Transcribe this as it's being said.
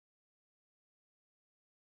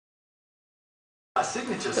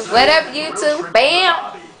What up, YouTube? Bam!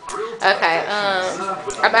 Okay,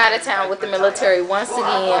 I'm out of town with the military once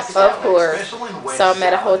again, of course. So I'm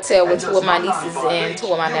at a hotel with two of my nieces and two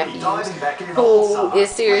of my nephews, who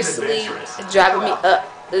is seriously driving me up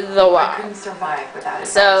the wall.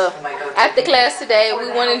 So after class today, we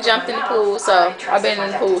went and jumped in the pool. So I've been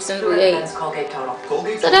in the pool since we ate.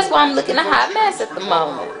 So that's why I'm looking a hot mess at the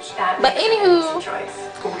moment. But anywho,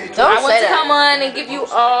 I want to come on and give you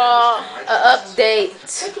all an update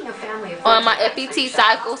on my FET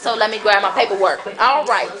cycle, so let me grab my paperwork.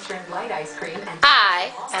 Alright,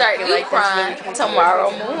 I start Ukraine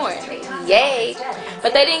tomorrow morning. Yay!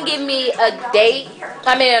 But they didn't give me a date,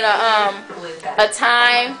 a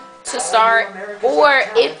time to start, or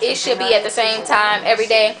if it should be at the same time every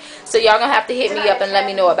day. So y'all gonna have to hit me up and let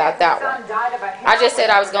me know about that one. I just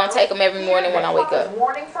said I was gonna take them every morning when I wake up.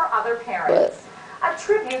 But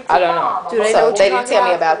I don't know. So they didn't tell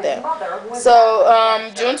me about that. So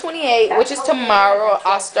June 28th, which is tomorrow,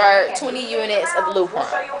 I'll start 20 units of Lupron.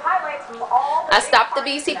 I stopped the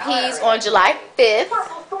BCPs on July 5th.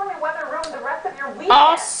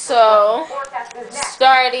 Also,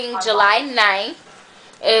 starting July 9th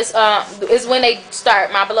is when they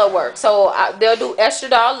start my blood work. So they'll do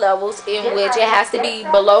estradiol levels in which it has to be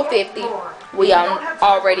below 50. We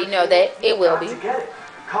already know that it will be.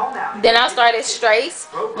 Then I'll start at Strace,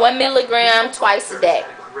 1 milligram twice a day.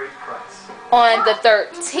 On the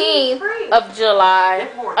 13th of July,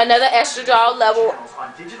 another estradiol level.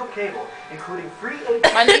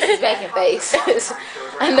 My niece is making faces.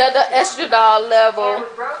 Another estradiol level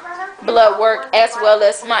blood work, as well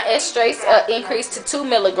as my estrace increased to 2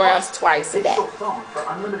 milligrams twice a day.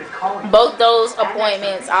 Both those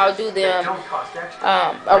appointments, I'll do them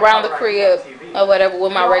around the crib or whatever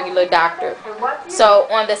with my regular doctor. So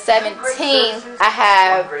on the 17th, I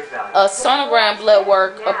have a sonogram blood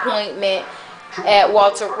work appointment at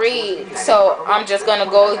Walter Reed. So I'm just going to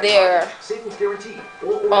go there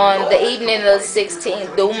on the evening of the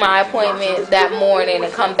 16th, do my appointment that morning,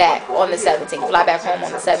 and come back on the 17th. Fly back home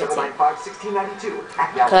on the 17th.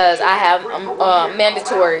 Because I have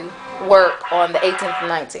mandatory work on the 18th and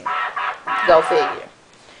 19th. Go figure.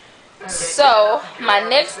 So my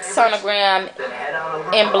next sonogram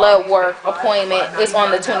and blood work appointment is on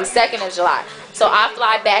the 22nd of July. So I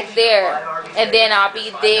fly back there, and then I'll be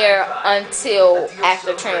there until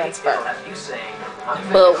after transfer.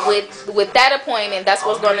 But with that appointment, that's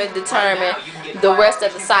what's going to determine the rest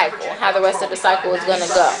of the cycle, how the rest of the cycle is going to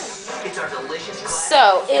go.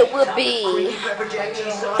 So it will be,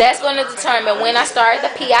 that's going to determine when I start the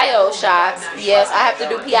PIO shots. Yes, I have to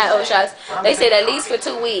do PIO shots. They said at least for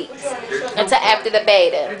 2 weeks until after the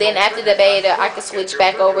beta. Then after the beta, I can switch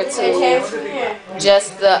back over to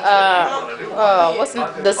just the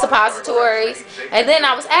the suppositories. And then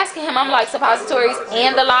I was asking him, I'm like, suppositories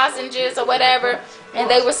and the lozenges or whatever. And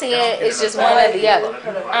they were saying it's just one or the other.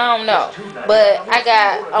 I don't know. But I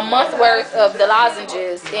got a month worth of the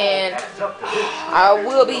lozenges, and I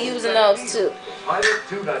will be using those too.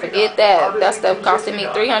 Forget that. That stuff costing me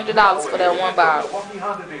 $300 for that one bottle.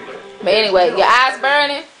 But anyway, your eyes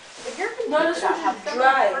burning?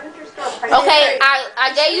 Okay,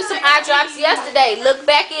 I gave you some eye drops yesterday. Look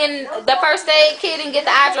back in the first aid kit and get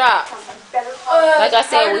the eye drops. Like I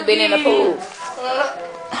said, we've been in the pool.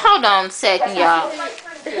 Hold on a second, y'all.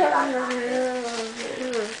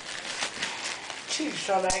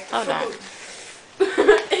 Hold on.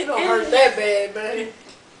 It don't hurt that bad, man.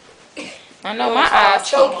 I know my eyes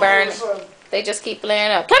keep burning. They just keep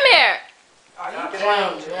flaring up. Come here.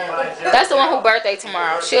 That's the one who birthday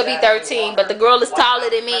tomorrow. She'll be 13, but the girl is taller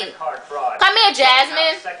than me. Come here,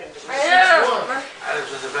 Jasmine.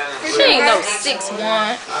 She ain't no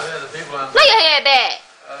 6'1". Lay your head back.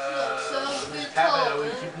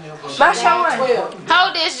 My show on.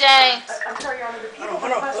 Hold this, James.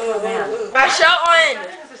 My show on.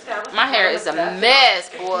 My hair is a mess,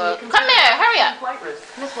 boy. Come here, hurry up.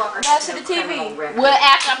 Back to the TV. Well,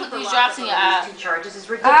 after I put these drops in your eye.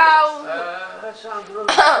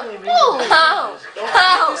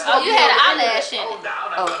 Oh, you had an eyelash in it.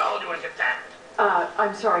 Oh.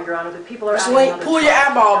 I'm sorry, Your Honor. The people are. Pull your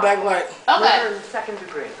eyeball back, like. Okay. Second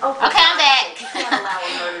degree. Okay, I'm back. Can't allow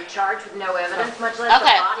a murder charge with no evidence, much less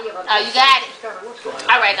Okay. the body of a. Oh, you got it.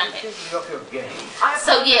 All right, I'm back.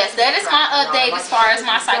 So yes, that is my update as far as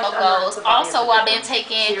my cycle goes. Also, I've been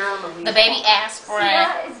taking the baby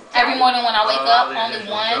aspirin every morning when I wake up, only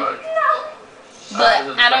one.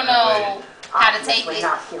 But I don't know how to take it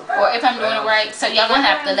or if I'm doing it right. So y'all gonna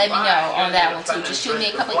have to let me know on that one too. Just shoot me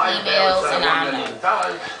a couple emails and I'll know.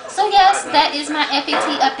 So yes, that is my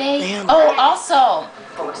FET update. Oh, also,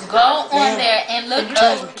 Go on there and look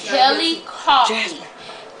up Kelly Coffee.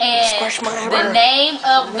 And the name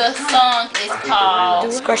of the song is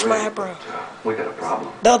called Scratch My Eyebrow. We got a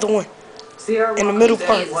problem. The other one. In the middle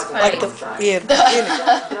part. Like the beginning.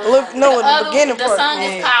 Look, no, in the beginning part. The song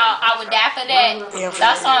is called I Would Die For That. Yeah.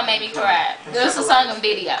 That song made me cry. There's a song and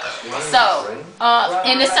video. So,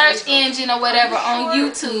 in the search engine or whatever on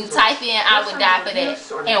YouTube, type in I Would Die For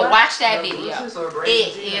That and watch that video.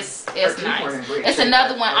 It's nice. It's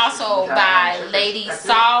another one also by Lady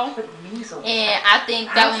Saul. And I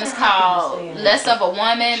think that one is called Less of a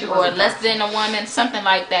Woman or Less Than a Woman, something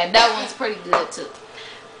like that. That one's pretty good too.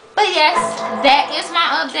 But yes, that is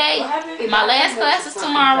my update. My last class is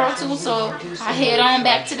tomorrow too, so I head on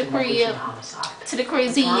back to the crib. To the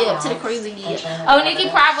crazy year. Oh, Nikki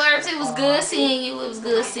Proverbs, it was good seeing you. It was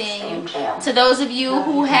good seeing you. To those of you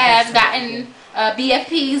who have gotten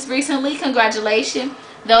BFPs recently, congratulations.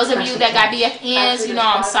 Those of you that got BFNs, you know,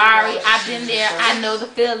 I'm sorry. I've been there. I know the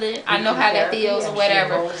feeling. I know how that feels or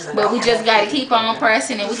whatever. But we just got to keep on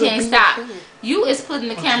pressing and we can't stop. You is putting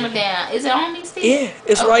the camera down. Is it on me, Steve? Yeah,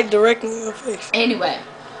 it's right directly in your face. Anyway,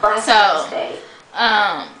 so,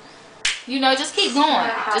 you know, just keep going.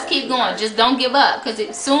 Just keep going. Just don't give up. Because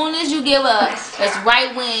as soon as you give up, that's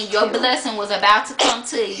right when your blessing was about to come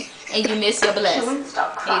to you and you miss your blessing.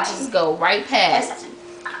 It just go right past you.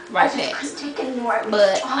 Right past.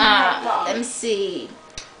 But, let me see.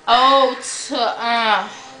 Oh, I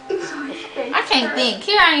can't think.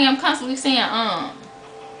 Here I am constantly saying,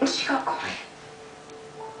 She got quiet.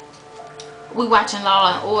 We watching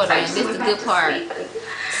Law and Order, and this is the good part.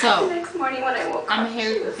 So, The next morning when I woke I'm up,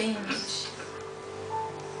 here to finish.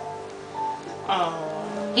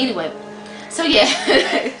 Anyway, so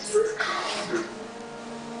yeah.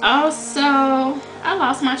 Also, I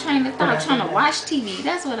lost my train of thought trying to watch TV.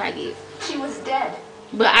 That's what I get. she was dead.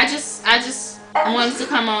 But I just wanted to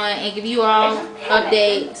come on and give you all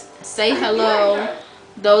updates. Say hello.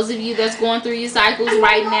 Those of you that's going through your cycles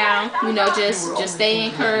right now, you know, just stay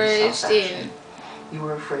encouraged and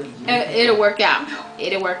it'll work out.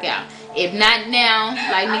 It'll work out. If not now,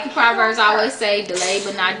 like Nikki Proverbs always say, delay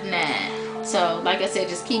but not denied. So, like I said,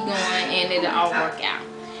 just keep going and it'll all work out.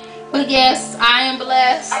 But yes, I am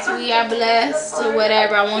blessed. We are blessed or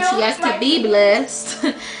whatever. I want you guys to be blessed.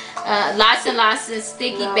 Lots and lots of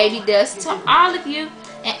sticky baby dust to all of you.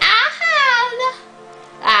 And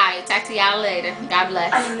alright, talk to y'all later. God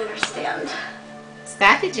bless. I didn't understand.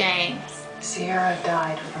 Stop it, James. Sierra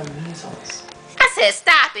died from measles. I said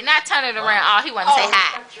stop it, not turn it around. Oh, he want to say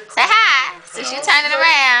hi. Say hi. Since you turn it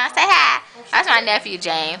around, say hi. That's my nephew,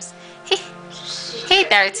 James. He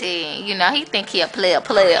 13. You know, he think he a player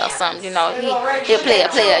or something. You know, he a player.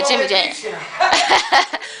 Jimmy James.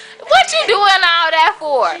 What you doing all that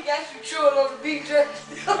for?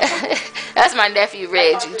 That's my nephew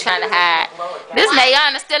Reggie trying to hide. This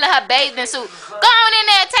Nayana still in her bathing suit. Go on in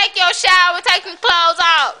there, take your shower, take them clothes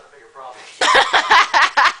off.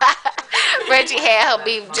 Reggie had her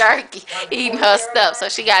beef jerky eating her stuff, so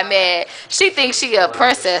she got mad. She thinks she a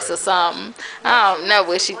princess or something. I don't know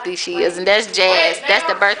what she thinks she is. And that's Jazz. That's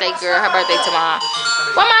the birthday girl. Her birthday tomorrow.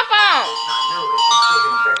 Where my phone?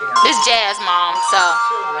 This Jazz mom. So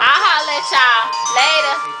I'll holler at y'all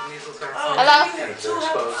later.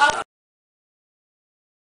 Hello?